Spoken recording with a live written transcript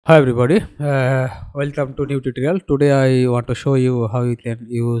Hi everybody, welcome to new tutorial. Today I want to show you how you can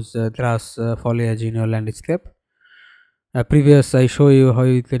use grass foliage in your landscape. Previous I show you how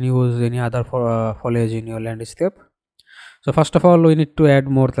you can use any other foliage in your landscape. So first of all we need to add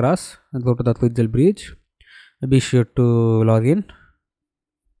more grass. Go to the Quizzle bridge. Be sure to log in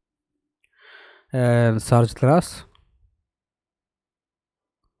and search grass.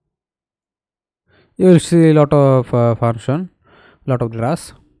 You will see a lot of lot of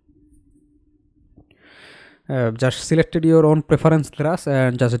grass. Just selected your own preference grass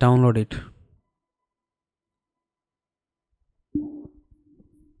and just download it.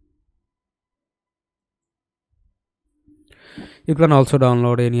 You can also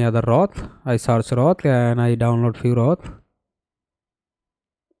download any other roth. I search roth and I download few roth.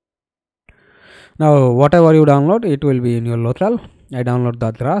 Now whatever you download, it will be in your local. I download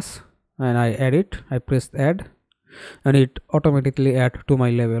the grass and I add it. I press add and it automatically add to my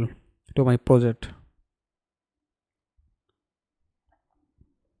level, to my project.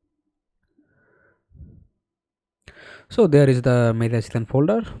 So there is the Megascan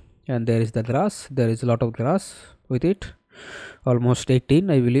folder and there is the grass. There is a lot of grass with it, almost 18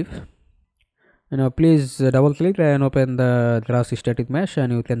 I believe. Now please double click and open the grass static mesh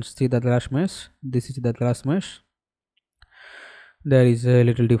and you can see the grass mesh. This is the grass mesh. There is a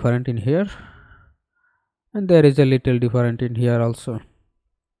little different in here and there is a little different in here also.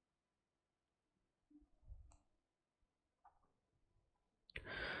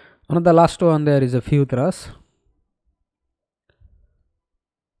 On the last one there is a few grass.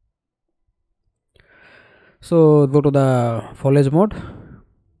 So go to the foliage mode.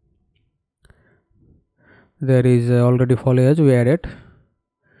 There is already foliage we added.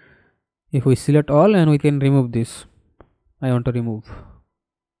 If we select all and we can remove this, I want to remove.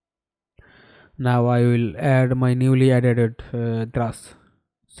 Now I will add my newly added grass.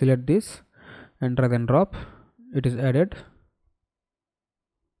 Select this and drag and drop. It is added.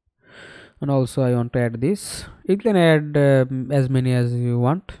 And also I want to add this. You can add as many as you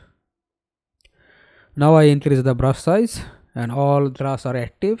want. Now I increase the brush size and all grass are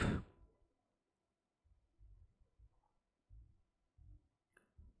active.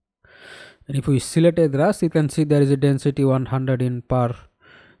 And if we select a grass, you can see there is a density 100 in per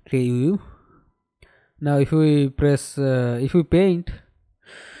KUU. Now if we press, if we paint,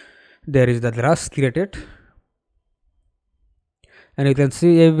 there is the grass created. And you can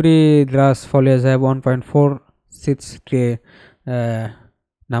see every grass foliage have 1.46k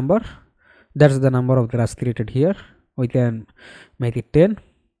number. That's the number of grass created here. We can make it 10.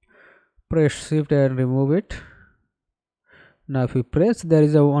 Press shift and remove it. Now if we press, there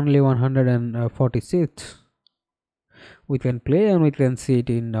is only 146. We can play and we can see it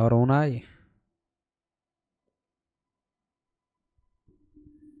in our own eye.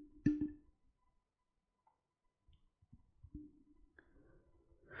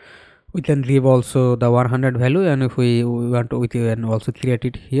 We can leave also the 100 value, and if we want to, we can also create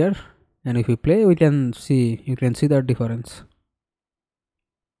it here. And if we play, we can see, you can see the difference.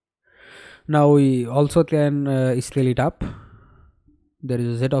 Now we also can scale it up. There is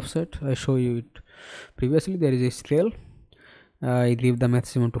a Z offset. I show you it previously. There is a scale. I leave the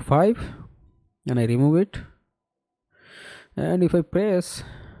maximum to 5 and I remove it. And if I press,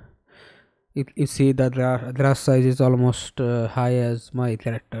 you see that the grass size is almost high as my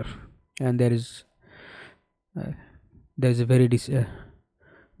character, and there is a very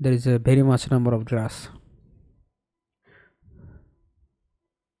there is a very much number of grass.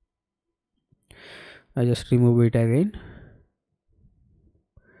 I just remove it again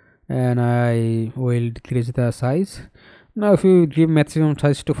and I will decrease the size. Now if you give maximum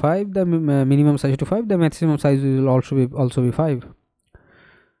size to 5, the minimum size to 5, the maximum size will also be 5,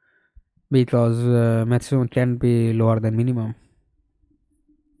 because maximum can be lower than minimum.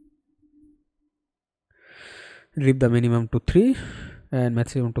 Leave the minimum to 3 and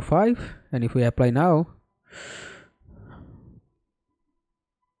maximum to 5, and if we apply now,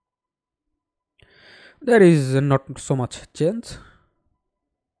 there is not so much change.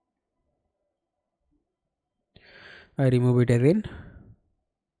 I remove it again.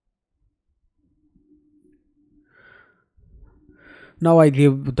 Now I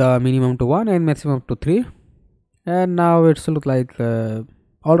give the minimum to 1 and maximum to 3, and now it's look like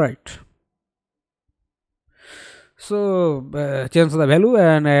alright. So change the value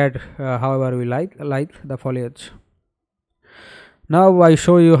and add however we like the foliage. Now I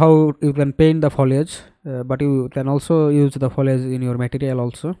show you how you can paint the foliage, but you can also use the foliage in your material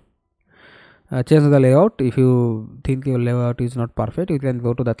also. Change the layout. If you think your layout is not perfect, you can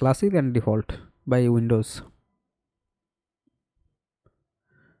go to the classic and default by Windows.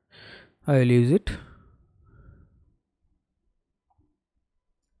 I will use it.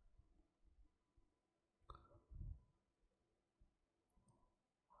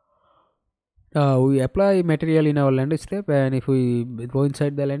 We apply material in our landscape, and if we go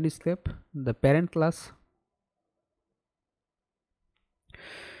inside the landscape, the parent class,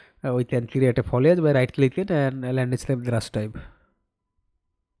 we can create a foliage by right click it and a landscape grass type.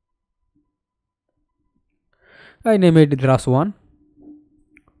 I name it grass 1.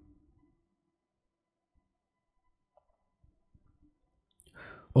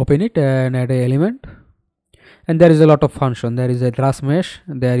 Open it and add a element, and there is a lot of function. There is a grass mesh,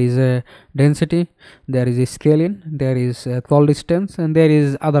 there is a density, there is a scaling, there is a call distance, and there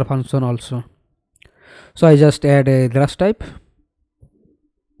is other function also. So I just add a grass type.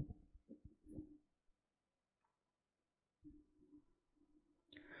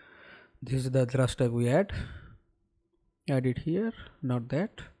 This is the grass type we add it here, not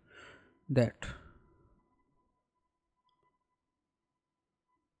that.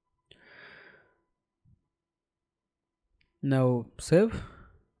 Now save.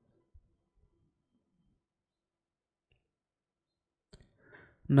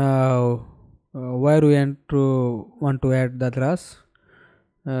 Now where we want to add the grass,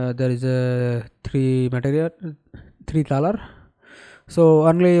 there is a three color. So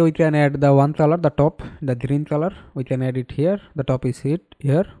only we can add the one color, the top, the green color. We can add it here. The top is it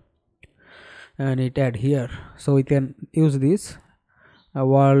here, and it add here. So we can use this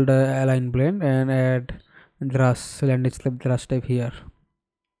world align blend and add grass landscape grass type here.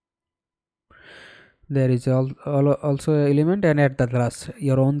 There is also element, and add the grass,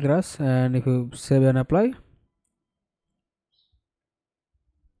 your own grass, and if you save and apply,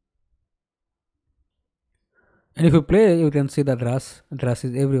 and if you play, you can see the grass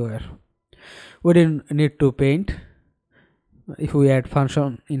is everywhere. We didn't need to paint. If we add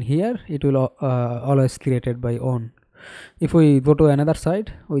function in here, it will always created by on. If we go to another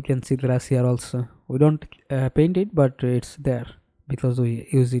side, we can see grass here also. We don't paint it, but it's there because we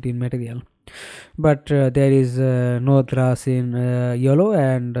use it in material. But there is no grass in yellow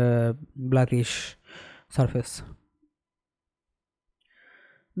and blackish surface.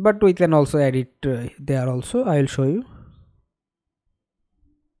 But we can also add it there also. I will show you.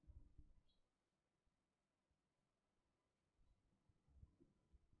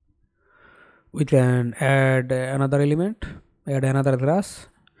 We can add another element, add another grass,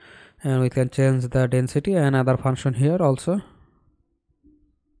 and we can change the density and other function here also.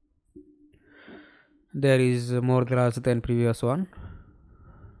 There is more grass than previous one,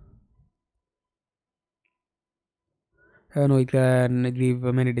 and we can give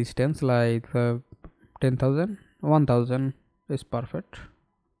many distance like 10,000, 1,000 is perfect.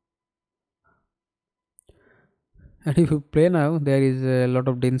 And if you play now, there is a lot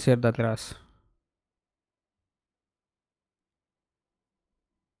of density at the grass.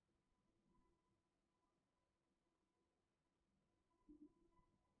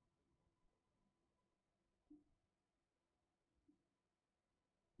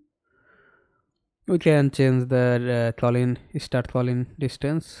 We can change the start calling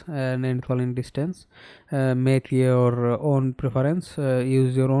distance and end calling distance. Make your own preference,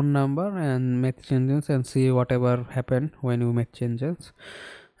 use your own number and make changes and see whatever happen when you make changes.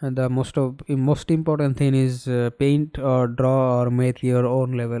 And the most important thing is paint or draw or make your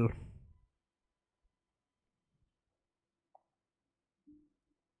own level.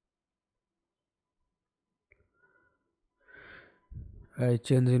 I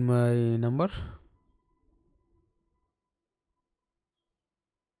change in my number.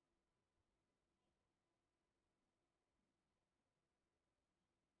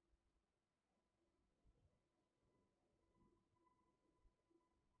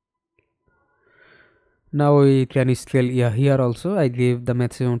 Now we can scale here also. I give the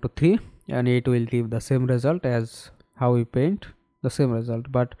maximum to 3 and it will give the same result as how we paint, the same result,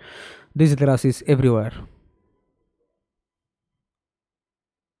 but this grass is everywhere.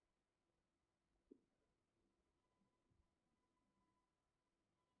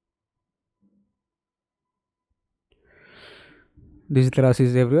 This grass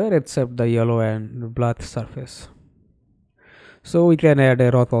is everywhere except the yellow and black surface. So we can add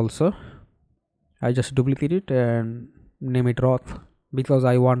a roth also. I just duplicate it and name it roth because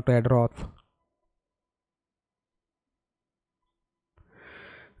I want to add roth.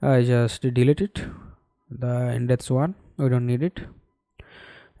 I just delete it, the index one, we don't need it,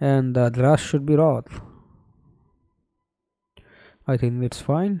 and the grass should be roth. I think it's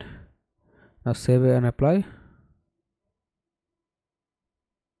fine. Now save and apply.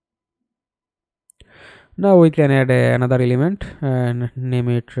 Now we can add another element and name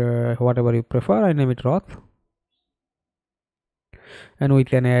it whatever you prefer. I name it roth, and we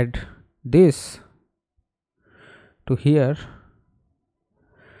can add this to here.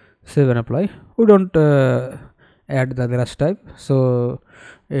 Save and apply. We don't add the grass type, so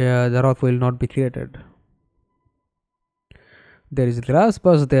the roth will not be created. There is grass,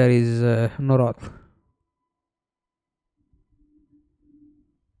 but there is no roth.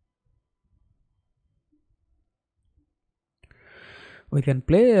 We can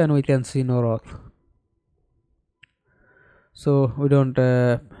play and we can see no roth. So we don't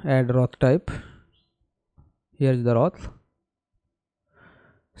add roth type. Here is the roth.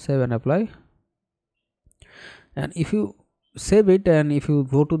 Save and apply. And if you save it and if you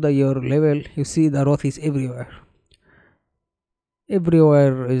go to the your level, you see the roth is everywhere.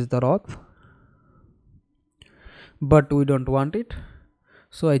 Everywhere is the roth, but we don't want it,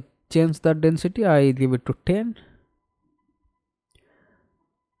 so I change the density. I give it to 10.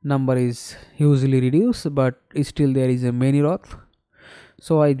 Number is hugely reduced, but still there is a many roth,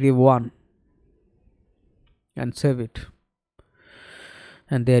 so I give 1 and save it.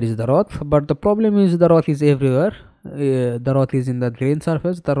 And there is the roth, but the problem is the roth is everywhere. The roth is in the green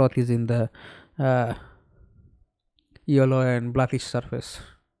surface, the roth is in the yellow and blackish surface.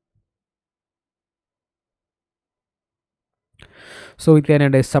 So we can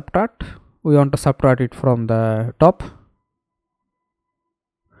add a subtract. We want to subtract it from the top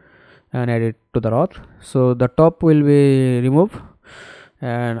and add it to the roth. So the top will be removed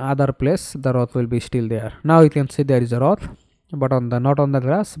and other place the roth will be still there. Now you can see there is a roth, but on the not on the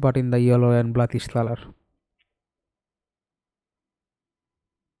grass, but in the yellow and blackish color.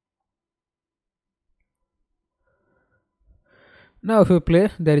 Now if you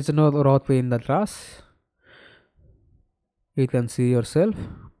play, there is no roth in the grass. You can see yourself,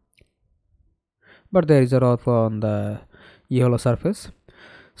 but there is a roth on the yellow surface.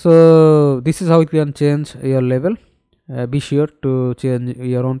 So this is how you can change your level. Be sure to change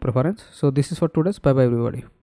your own preference. So this is for today's. Bye bye everybody.